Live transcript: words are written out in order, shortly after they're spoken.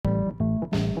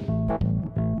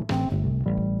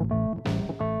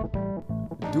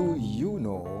Do you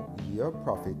know your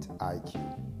profit IQ?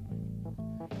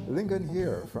 Lincoln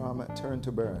here from Turn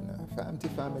to Burn,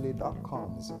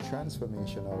 FamilyFamily.com's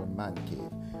transformational man cave,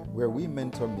 where we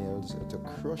mentor males to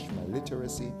crush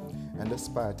literacy and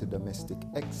aspire to domestic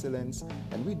excellence,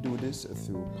 and we do this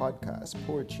through podcasts,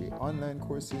 poetry, online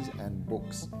courses, and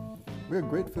books. We're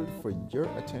grateful for your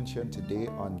attention today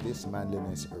on this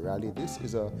Manliness Rally. This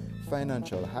is a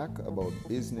financial hack about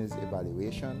business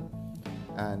evaluation,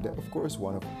 and of course,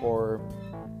 one of our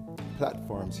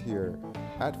platforms here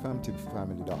at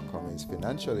FamilyFamily.com is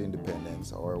financial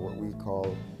independence, or what we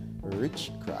call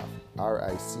Richcraft,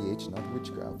 R-I-C-H, not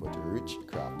witchcraft, but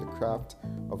Richcraft, the craft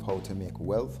of how to make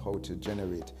wealth, how to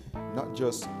generate not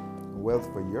just wealth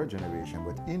for your generation,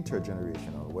 but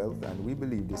intergenerational wealth. And we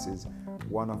believe this is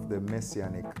one of the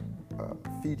messianic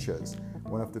features,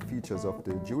 one of the features of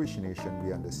the Jewish nation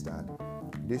we understand.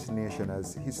 This nation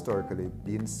has historically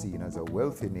been seen as a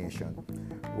wealthy nation.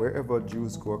 Wherever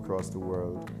Jews go across the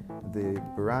world, the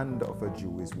brand of a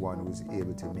Jew is one who is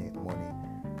able to make money.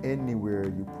 Anywhere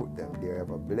you put them, they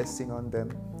have a blessing on them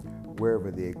wherever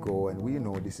they go. And we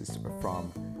know this is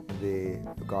from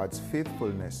God's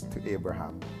faithfulness to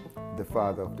Abraham, the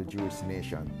father of the Jewish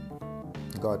nation.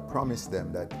 God promised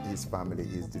them that his family,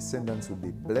 his descendants would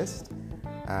be blessed.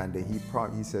 And he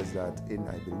says that in,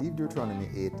 I believe, Deuteronomy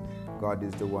 8, God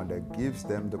is the one that gives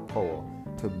them the power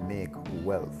to make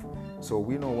wealth. So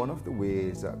we know one of the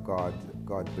ways that God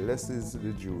blesses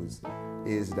the Jews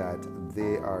is that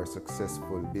they are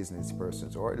successful business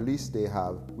persons, or at least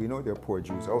we know there are poor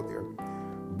Jews out there,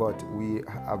 but we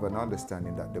have an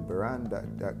understanding that the brand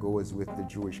that goes with the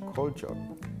Jewish culture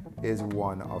is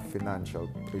one of financial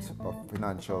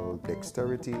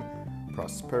dexterity,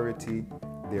 prosperity.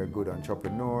 They are good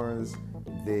entrepreneurs.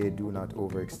 They do not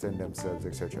overextend themselves,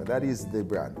 etc. That is the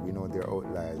brand. We know there are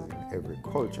outliers in every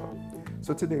culture.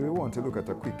 So today we want to look at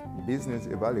a quick business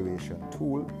evaluation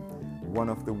tool. One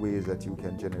of the ways that you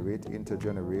can generate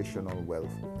intergenerational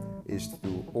wealth is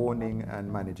through owning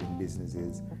and managing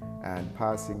businesses and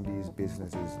passing these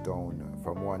businesses down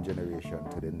from one generation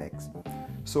to the next.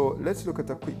 So let's look at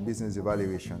a quick business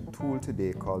evaluation tool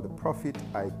today called the Profit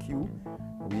IQ.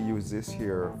 We use this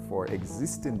here for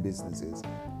existing businesses.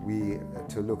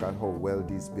 To look at how well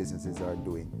these businesses are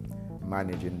doing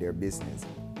managing their business.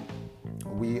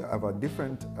 We have another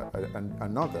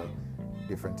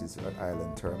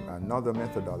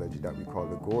methodology that we call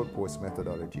the goalpost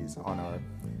methodologies on our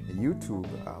YouTube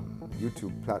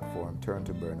platform, Turn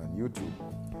to Burn on YouTube,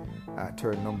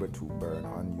 Turn number 2 Burn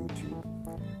on YouTube,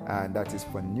 and that is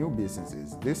for new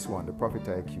businesses. This one, the Profit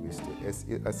IQ, is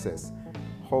to assess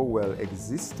how well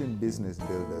existing business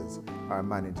builders are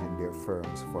managing their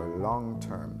firms for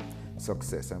long-term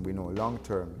success. And we know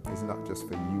long-term is not just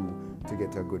for you to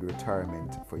get a good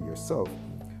retirement for yourself,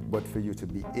 but for you to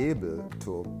be able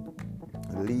to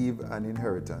leave an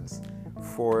inheritance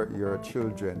for your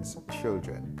children's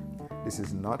children. This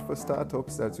is not for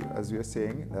startups, as we are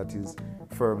saying, that is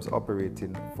firms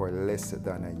operating for less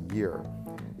than a year.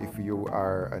 If you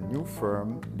are a new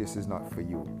firm, this is not for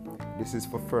you. This is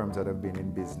for firms that have been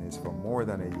in business for more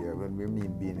than a year. When we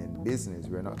mean being in business,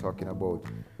 we're not talking about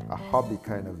a hobby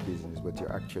kind of business, but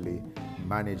you're actually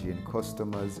managing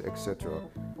customers, etc.,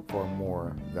 for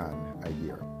more than a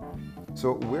year.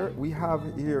 So we have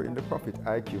here in the Profit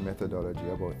IQ methodology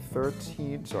about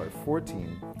 14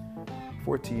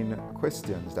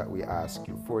 questions that we ask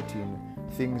you, 14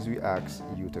 things we ask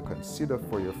you to consider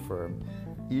for your firm.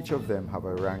 Each of them have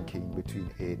a ranking between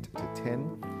 8 to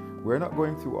 10. We're not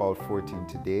going through all 14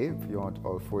 today. If you want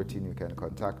all 14, you can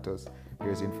contact us.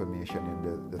 There's information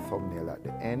in the thumbnail at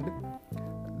the end.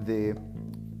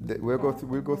 We'll go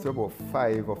through about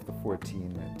 5 of the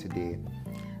 14 today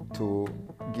to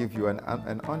give you an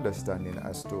understanding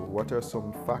as to what are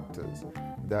some factors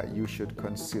that you should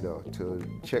consider to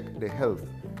check the health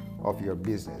of your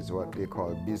business, what they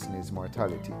call business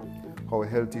mortality. How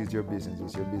healthy is your business?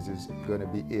 Is your business going to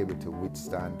be able to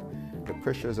withstand the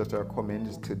pressures that are coming?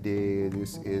 Today,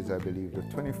 this is, I believe, the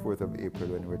 24th of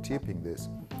April when we're taping this.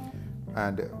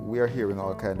 And we are hearing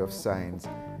all kinds of signs.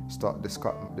 The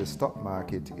stock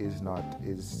market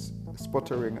is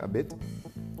sputtering a bit.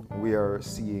 We are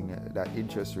seeing that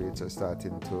interest rates are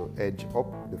starting to edge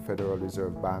up. The Federal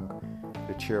Reserve Bank,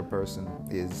 the chairperson,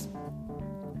 is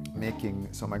making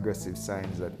some aggressive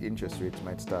signs that interest rates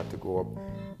might start to go up.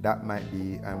 That might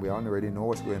be, and we already know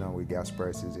what's going on with gas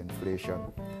prices, inflation.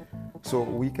 So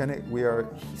we are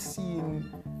seeing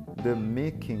the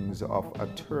makings of a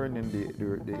turn in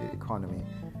the economy.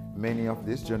 Many of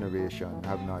this generation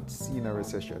have not seen a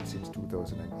recession since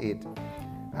 2008.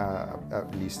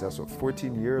 At least that's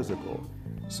 14 years ago.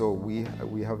 So we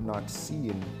have not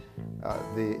seen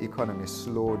the economy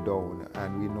slow down,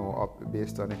 and we know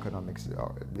based on economics,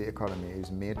 the economy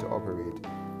is made to operate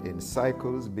in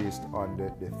cycles based on the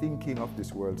thinking of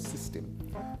this world system.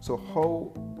 So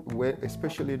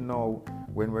especially now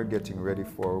when we're getting ready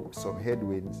for some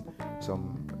headwinds,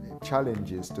 some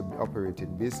challenges to operate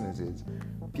in businesses,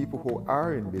 people who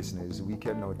are in business, we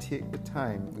can now take the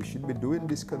time. We should be doing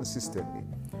this consistently,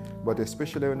 but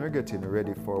especially when we're getting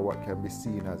ready for what can be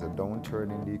seen as a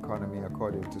downturn in the economy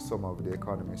according to some of the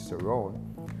economists around,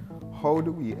 how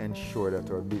do we ensure that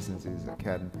our businesses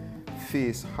can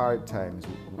face hard times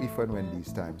if and when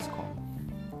these times come?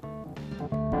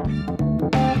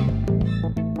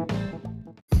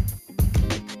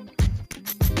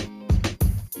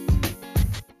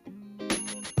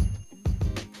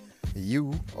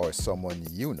 You or someone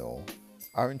you know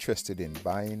are interested in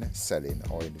buying, selling,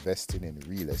 or investing in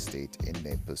real estate in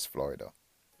Naples, Florida.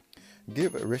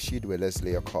 Give Rashid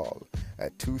Wellesley a call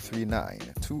at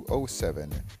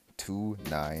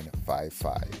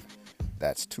 239-207-2955.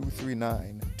 That's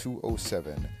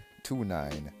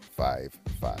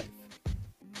 239-207-2955.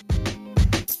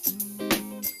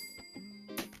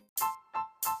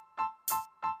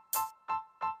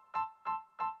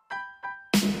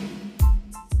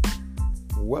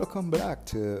 Welcome back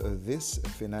to this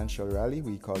financial rally.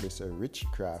 We call this a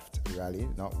Richcraft rally,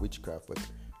 not witchcraft, but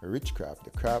Richcraft, the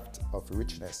craft of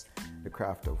richness, the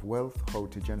craft of wealth, how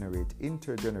to generate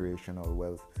intergenerational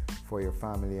wealth for your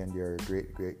family and your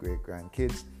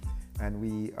great-great-great-grandkids. And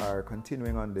we are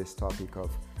continuing on this topic of,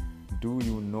 do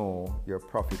you know your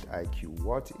profit IQ?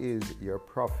 What is your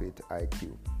profit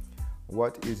IQ?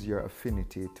 What is your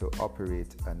affinity to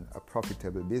operate a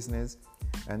profitable business?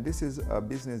 And this is a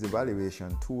business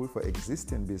evaluation tool for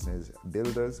existing business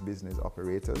builders, business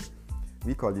operators.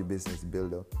 We call you business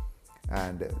builder.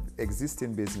 And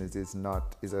existing business is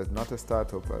not a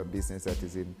startup, a business that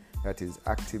is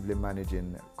actively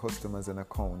managing customers and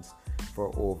accounts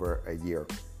for over a year.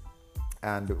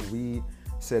 And we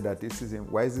said that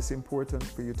why is this important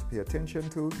for you to pay attention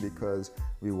to? Because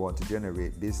we want to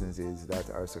generate businesses that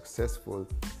are successful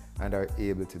and are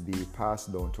able to be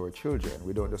passed down to our children.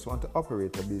 We don't just want to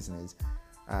operate a business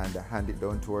and hand it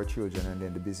down to our children, and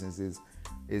then the business is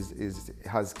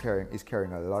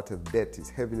carrying a lot of debt, is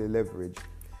heavily leveraged.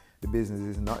 The business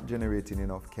is not generating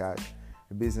enough cash.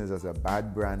 The business has a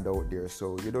bad brand out there,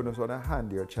 so you don't just want to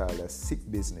hand your child a sick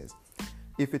business.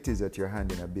 If it is that you're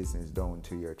handing a business down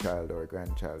to your child or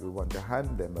grandchild, we want to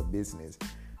hand them a business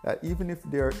that even if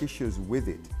there are issues with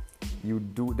it,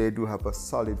 they do have a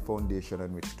solid foundation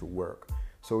on which to work.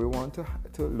 So we want to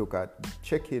look at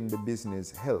checking the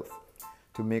business health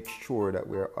to make sure that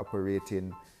we're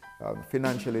operating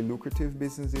financially lucrative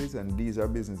businesses, and these are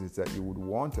businesses that you would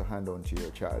want to hand on to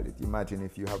your child. Imagine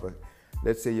if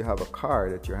let's say you have a car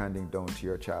that you're handing down to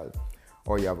your child,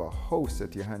 or you have a house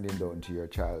that you're handing down to your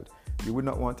child. You would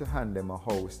not want to hand them a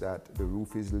house that the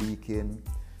roof is leaking,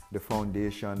 the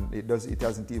foundation, it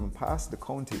hasn't even passed the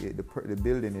county, the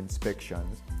building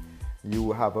inspections.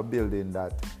 You have a building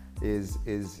that is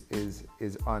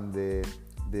on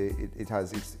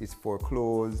it's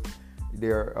foreclosed.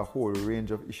 There are a whole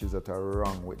range of issues that are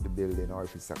wrong with the building. Or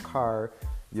if it's a car,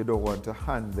 you don't want to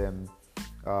hand them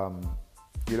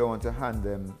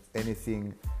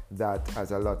anything that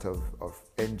has a lot of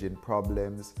engine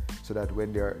problems, so that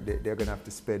when they're going to have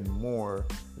to spend more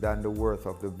than the worth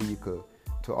of the vehicle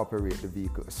to operate the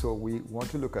vehicle. So we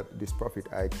want to look at this profit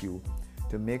IQ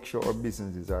to make sure our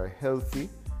businesses are healthy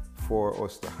for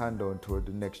us to hand on to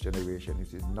the next generation.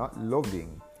 It is not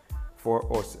loving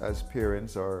for us as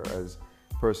parents or as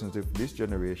persons of this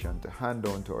generation to hand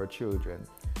on to our children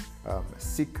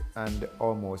sick and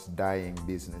almost dying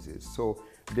businesses. So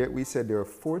we said there are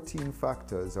 14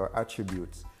 factors or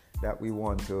attributes that we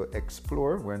want to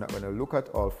explore. We're not going to look at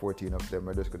all 14 of them.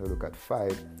 We're just going to look at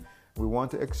 5. We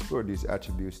want to explore these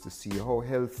attributes to see how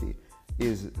healthy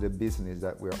is the business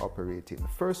that we're operating. The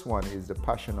first one is the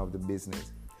passion of the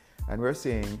business. And we're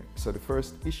saying, so the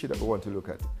first issue that we want to look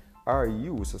at are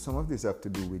you. So some of this have to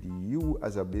do with you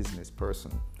as a business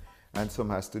person, and some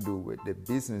has to do with the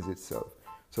business itself.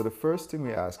 So the first thing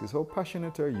we ask is, how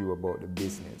passionate are you about the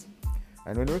business?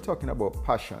 And when we're talking about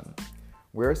passion,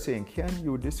 we're saying, can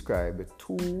you describe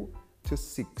 2 to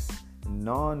 6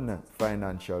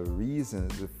 non-financial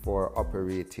reasons for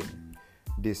operating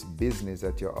this business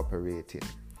that you're operating?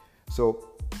 So,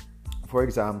 for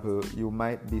example, you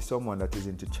might be someone that is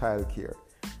into childcare,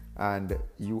 and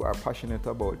you are passionate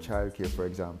about childcare, for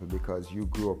example, because you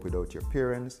grew up without your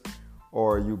parents,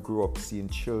 or you grew up seeing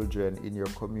children in your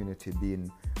community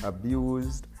being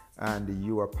abused and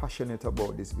you are passionate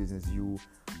about this business, you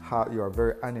are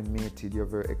very animated, you're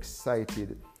very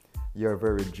excited, you're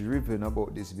very driven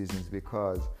about this business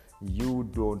because you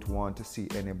don't want to see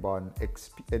anyone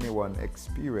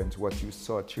experience what you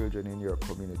saw children in your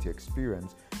community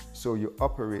experience. So you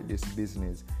operate this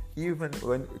business even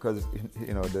when, because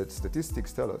the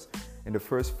statistics tell us in the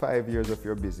first 5 years of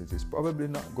your business it's probably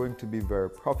not going to be very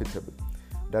profitable.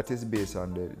 That is based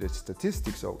on the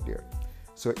statistics out there.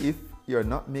 So if you're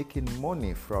not making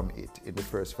money from it in the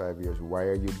first 5 years, why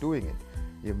are you doing it?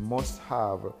 You must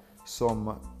have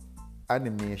some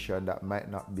animation that might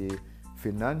not be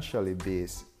financially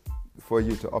based for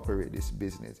you to operate this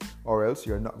business, or else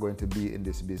you're not going to be in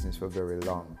this business for very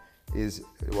long, is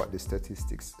what the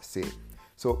statistics say.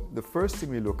 So the first thing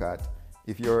we look at,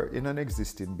 if you're in an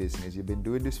existing business, you've been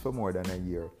doing this for more than a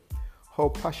year, how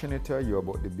passionate are you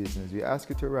about the business? We ask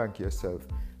you to rank yourself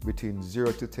between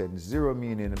 0 to 10. 0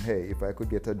 meaning, hey, if I could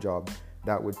get a job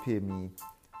that would pay me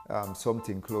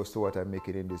something close to what I'm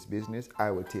making in this business, I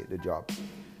will take the job.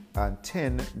 And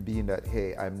 10 being that,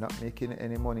 hey, I'm not making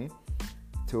any money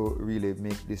to really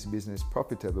make this business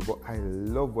profitable, but I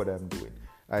love what I'm doing.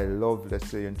 I love, let's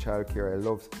say in childcare, I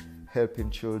love helping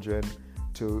children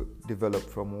to develop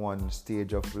from one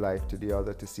stage of life to the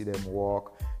other, to see them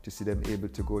walk, to see them able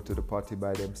to go to the potty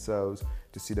by themselves,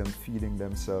 to see them feeding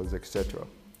themselves, etc.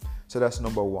 So that's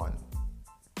number one.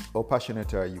 How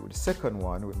passionate are you? The second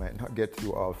one, we might not get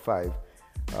through all 5,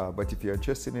 but if you're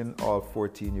interested in all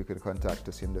 14, you can contact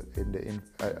us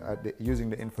using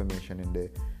the information in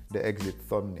the exit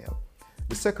thumbnail.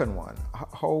 The second one,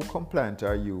 how compliant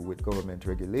are you with government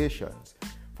regulations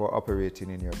for operating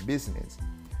in your business?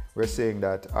 We're saying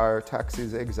that our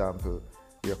taxes, example,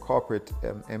 your corporate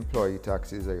employee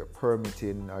taxes, are you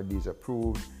permitting? Are these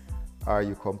approved? Are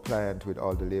you compliant with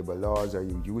all the labor laws? Are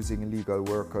you using legal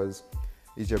workers?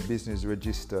 Is your business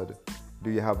registered? Do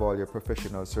you have all your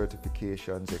professional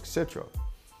certifications, etc.?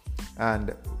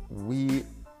 And we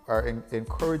are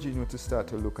encouraging you to start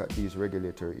to look at these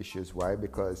regulatory issues. Why?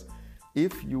 Because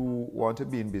if you want to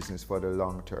be in business for the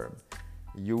long term,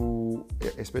 you,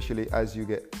 especially as you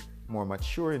get more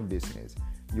mature in business,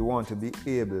 you want to be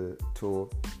able to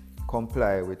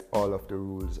comply with all of the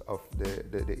rules of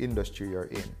the industry you're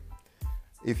in.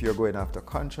 If you're going after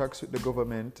contracts with the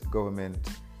government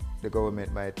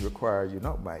might require you,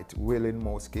 will in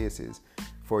most cases,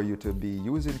 for you to be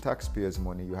using taxpayers'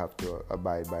 money, you have to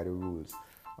abide by the rules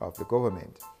of the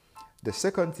government. The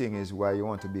second thing is why you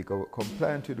want to be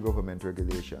compliant with government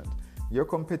regulations. Your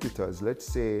competitors, let's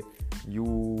say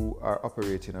you are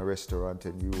operating a restaurant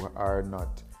and you are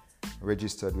not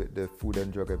registered with the Food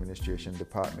and Drug Administration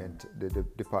Department, the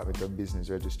Department of Business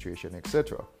Registration,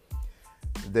 etc.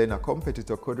 Then a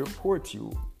competitor could report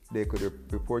you. They could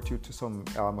report you to some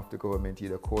arm of the government,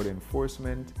 either code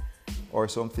enforcement or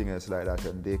something else like that,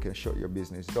 and they can shut your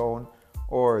business down,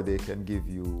 or they can give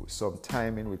you some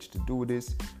time in which to do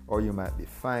this, or you might be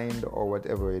fined, or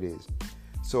whatever it is.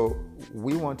 So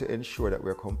we want to ensure that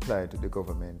we're compliant with the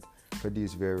government for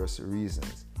these various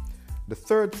reasons. The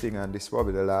third thing, and this is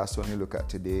probably the last one you look at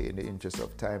today in the interest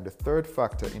of time, the third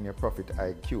factor in your profit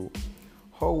IQ,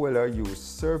 how well are you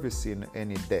servicing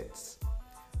any debts?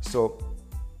 So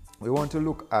we want to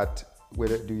look at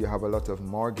whether do you have a lot of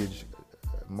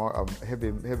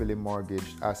heavily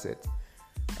mortgaged assets?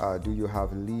 Do you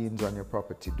have liens on your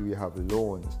property? Do you have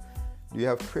loans? Do you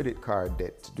have credit card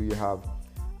debt? Do you have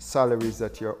salaries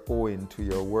that you're owing to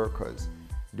your workers?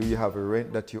 Do you have a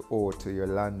rent that you owe to your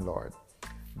landlord?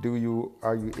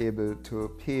 Are you able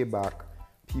to pay back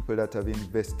people that have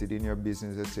invested in your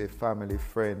business, let's say family,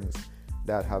 friends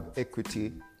that have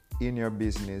equity in your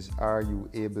business? Are you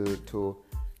able to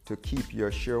keep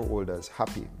your shareholders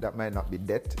happy? That might not be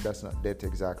debt, that's not debt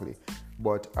exactly,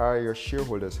 but are your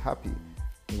shareholders happy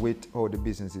with how the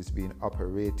business is being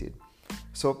operated?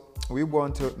 So we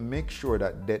want to make sure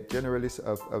that debt generally is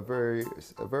a very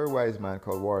wise man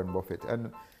called Warren Buffett,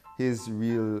 and his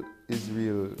real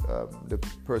the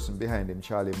person behind him,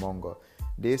 Charlie Munger.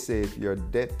 They say if your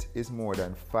debt is more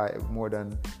than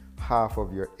half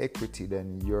of your equity,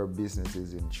 then your business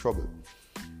is in trouble.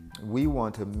 We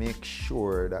want to make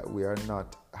sure that we are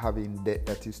not having debt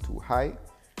that is too high,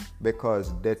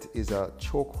 because debt is a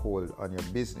chokehold on your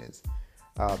business.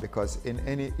 Because in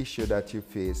any issue that you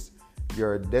face,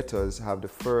 your debtors have the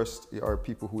first, or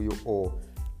people who you owe,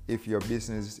 if your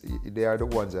business, they are the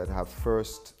ones that have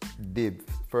first dibs,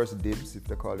 if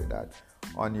they call it that,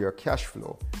 on your cash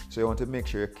flow. So you want to make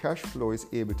sure your cash flow is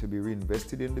able to be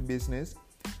reinvested in the business,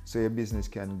 so your business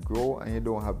can grow and you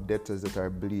don't have debtors that are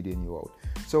bleeding you out.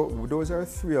 So those are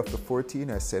 3 of the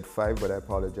 14. I said 5, but I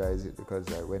apologize because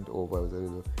I went over. I was a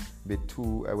little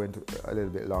I went a little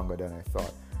bit longer than I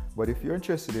thought. But if you're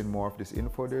interested in more of this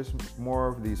info, there's more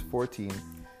of these 14.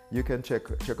 You can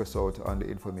check us out on the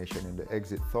information in the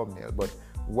exit thumbnail. But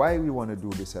why we want to do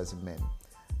this as men?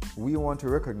 We want to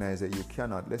recognize that you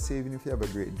cannot, let's say even if you have a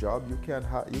great job, you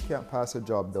can't pass a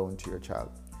job down to your child.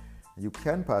 You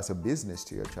can pass a business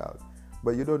to your child,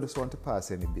 but you don't just want to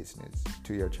pass any business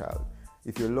to your child.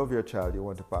 If you love your child, you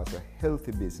want to pass a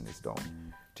healthy business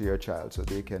down to your child so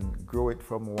they can grow it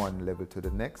from one level to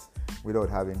the next without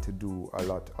having to do a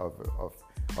lot of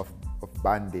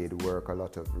band-aid work, a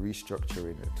lot of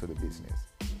restructuring to the business.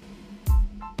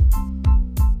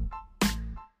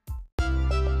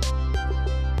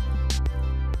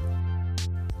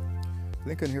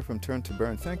 Lincoln here from Turn to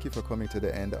Burn. Thank you for coming to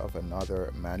the end of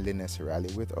another manliness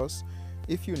rally with us.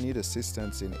 If you need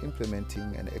assistance in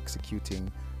implementing and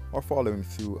executing or following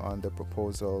through on the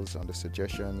proposals, on the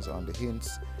suggestions, on the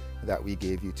hints that we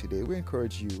gave you today, we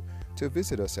encourage you to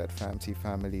visit us at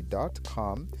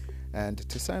famtfamily.com and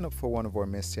to sign up for one of our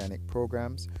Messianic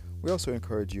programs. We also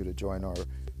encourage you to join our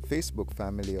Facebook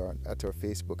family at our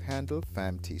Facebook handle,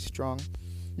 FamTStrong.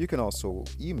 You can also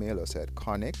email us at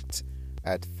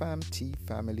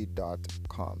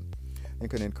connect@famtfamily.com.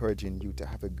 Lincoln encouraging you to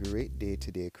have a great day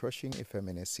today, crushing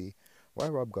effeminacy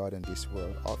while rob God and this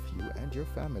world of you and your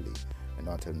family. And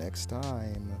until next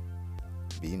time,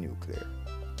 be nuclear.